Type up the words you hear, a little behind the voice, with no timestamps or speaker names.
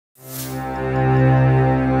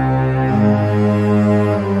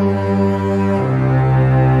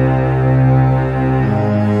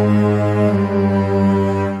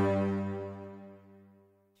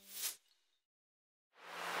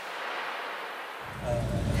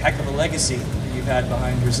heck of a legacy that you've had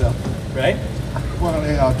behind yourself, right? Well,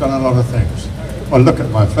 yeah, I've done a lot of things. Well, look at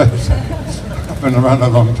my face. I've been around a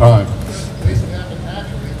long time.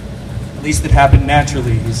 At least it happened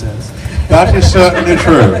naturally, he says. That is certainly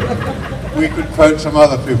true. We could quote some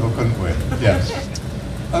other people, couldn't we? Yes.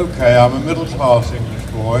 Okay, I'm a middle-class English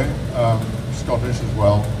boy, Scottish as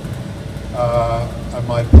well. And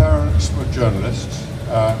my parents were journalists,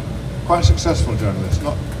 quite successful journalists,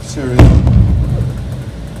 not serious.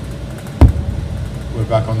 We're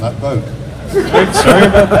back on that boat. Sorry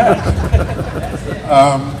about that.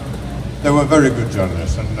 They were very good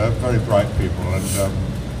journalists and very bright people, and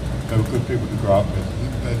they were good people to grow up with.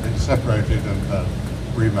 They separated and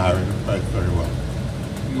remarried both very well.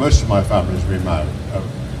 Most of my family's remarried,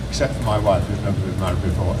 except for my wife, who's never been married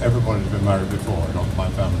before. Everybody's been married before, not my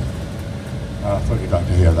family. I thought you'd like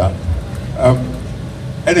to hear that.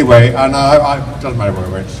 Anyway, and it doesn't matter where I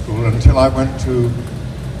went to school until I went to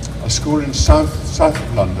a school in south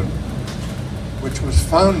of London, which was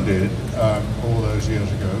founded all those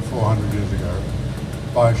years ago, 400 years ago,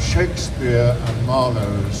 by Shakespeare and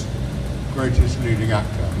Marlowe's greatest leading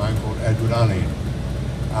actor, a man called Edward Alleyn.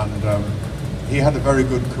 And he had a very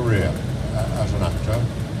good career as an actor.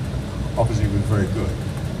 Obviously he was very good.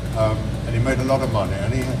 And he made a lot of money,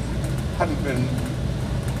 and he hadn't been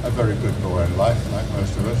a very good boy in life, like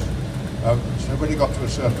most of us. So when he got to a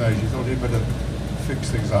certain age, he thought he'd better fix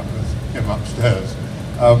things up with him upstairs.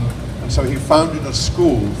 And so he founded a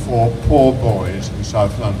school for poor boys in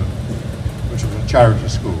South London, which was a charity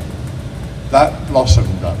school. That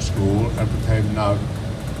blossomed, that school, and became now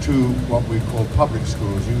two what we call public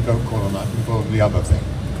schools. You don't call them that, you call them the other thing.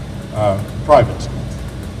 Private schools.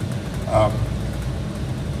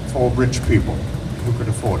 For rich people who could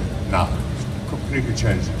afford it. Now, it's completely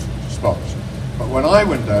changed its spots. But when I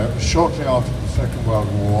went there, it was shortly after the Second World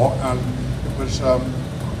War, and it was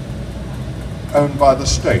owned by the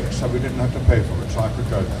state, so we didn't have to pay for it, so I could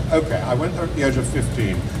go there. Okay, I went there at the age of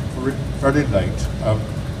 15, very late,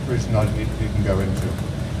 reason I didn't go into.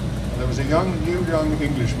 And there was a new young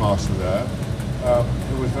English master there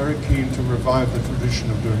who was very keen to revive the tradition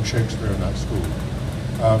of doing Shakespeare in that school.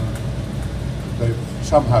 They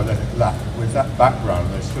somehow let it lack. With that background,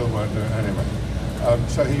 they still weren't doing it anyway.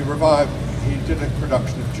 So he did a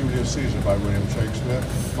production of Julius Caesar by William Shakespeare,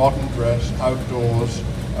 modern dress, outdoors,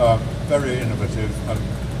 very innovative, and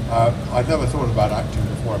I'd never thought about acting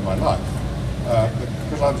before in my life.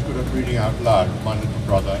 Because I was good at reading out loud with my little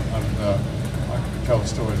brother, and I could tell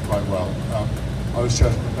stories quite well. I was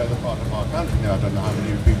chosen to play the part of Mark Antony. I don't know how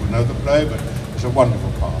many people know the play, but it's a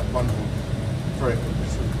wonderful part, wonderful, very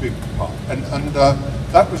sort of big part. And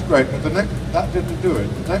that was great, but that didn't do it.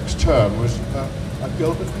 The next term was a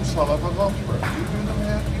Gilbert and Sullivan opera. Do you do them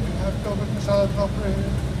here? Do you have Gilbert and Sullivan opera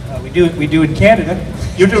here? We do in Canada.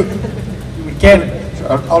 You do? In Canada. So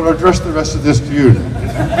I'll address the rest of this to you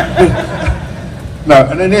now. No,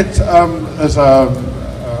 and in it, there's a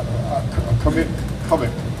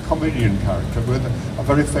comedian character with a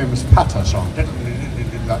very famous patter song,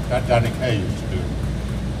 like that Danny Kaye used to do.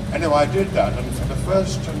 Anyway, I did that, and for the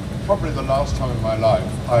first and probably the last time in my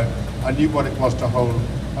life, I knew what it was to hold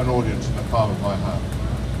an audience in the palm of my hand.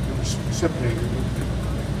 It was simply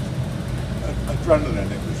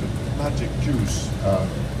adrenaline, it was a magic juice.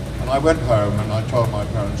 And I went home and I told my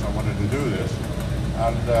parents I wanted to do this,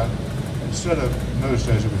 and instead of, in those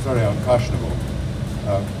days it was very unfashionable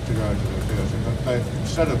to go into the theatre, but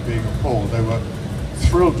instead of being appalled, they were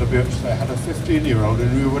thrilled to bits. They had a 15-year-old who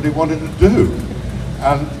knew what he wanted to do.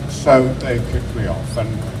 And so they kicked me off and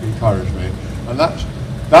encouraged me. And that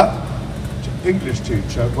English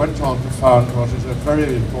teacher went on to found what is a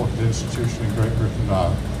very important institution in Great Britain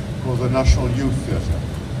now, called the National Youth Theatre,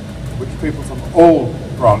 which people from all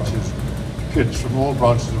branches, kids from all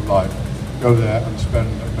branches of life, go there and spend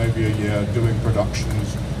maybe a year doing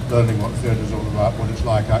productions, learning what theatre is all about, what it's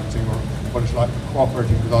like acting, or what it's like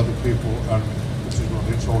cooperating with other people, and this is what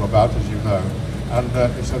it's all about, as you know. And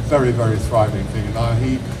it's a very, very thriving thing.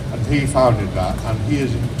 And he founded that, and he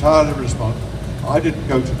is entirely responsible. I didn't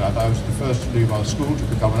go to that. I was the first to leave our school to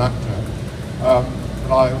become an actor.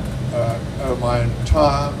 But I owe my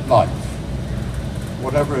entire life,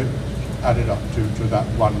 whatever it added up to that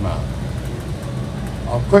one man.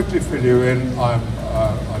 I'll quickly fill you in.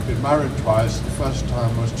 I've been married twice. The first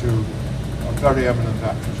time was to a very eminent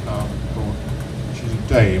actress now called, she's a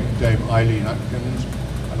Dame Eileen Atkins,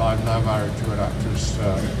 and I'm now married to an actress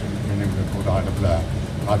in England called Ida Blair.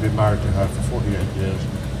 And I've been married to her for 48 years.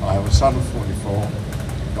 I have a son of 44.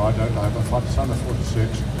 No, I don't. I have a son of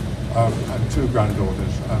 46 and two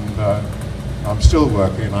granddaughters. And I'm still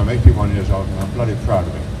working. I'm 81 years old, and I'm bloody proud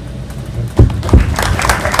of it.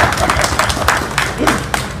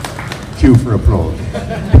 cue for applause.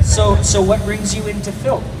 So what brings you into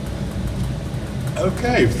film?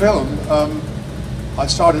 Okay, film. I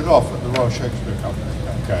started off at the Royal Shakespeare Company,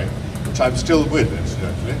 okay, which I'm still with,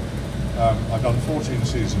 incidentally. I've done 14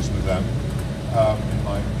 seasons with them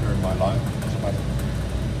during my life. It's about a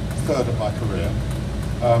third of my career.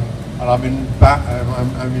 And I'm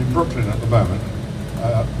in Brooklyn at the moment,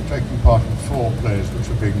 taking part in 4 plays which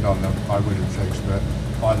are being done by William Shakespeare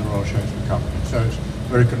by the Royal Shakespeare Company. So it's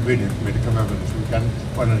very convenient for me to come over this weekend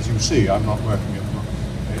when, as you see, I'm not working in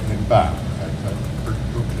Bath at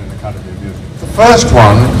Brooklyn Academy of Music. The first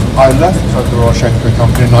one, I left the Royal Shakespeare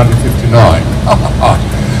Company in 1959.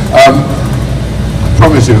 I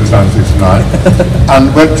promise you it was 1959.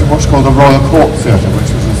 And went to what's called the Royal Court Theatre,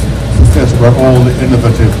 which was the theatre where all the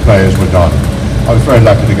innovative plays were done. I was very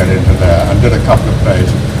lucky to get into there and did a couple of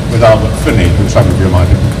plays with Albert Finney, who some of you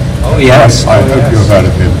might have. Oh yes. I hope you've heard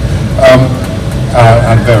of him.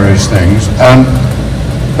 And various things. And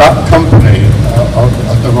that company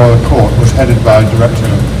at the Royal Court was headed by a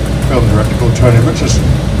film director called Tony Richardson,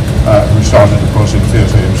 who started, of course, in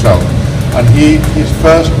theatre himself. And his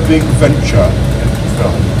first big venture into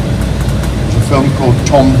film was a film called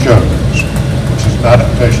Tom Jones, which is an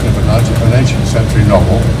adaptation of an 18th century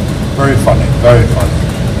novel. Very funny,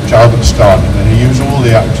 which Albert starred in, and he used all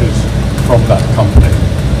the actors from that company,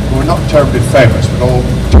 who were not terribly famous, but all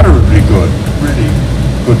terribly good, really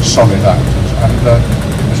good, solid actors. And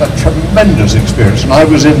it was a tremendous experience, and I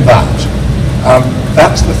was in that.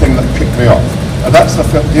 That's the thing that kicked me off. And that's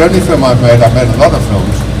the only film I've made. I've made a lot of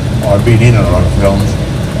films, or I've been in a lot of films.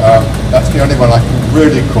 That's the only one I can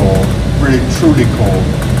really truly call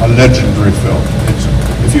a legendary film.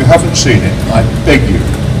 If you haven't seen it, I beg you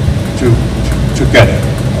to get it.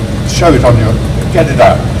 Show it on get it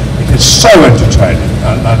out. It is so entertaining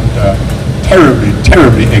and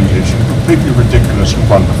terribly English and completely ridiculous and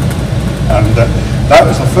wonderful. And that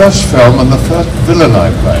was the first film and the first villain I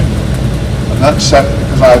played. And that set,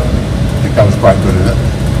 because I think I was quite good at it,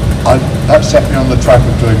 that set me on the track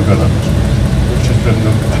of doing villains, which has been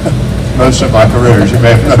most of my career, as you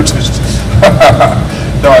may have noticed.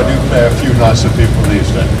 Though I do play a few nicer people these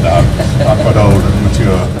days now. I've got old and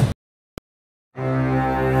mature.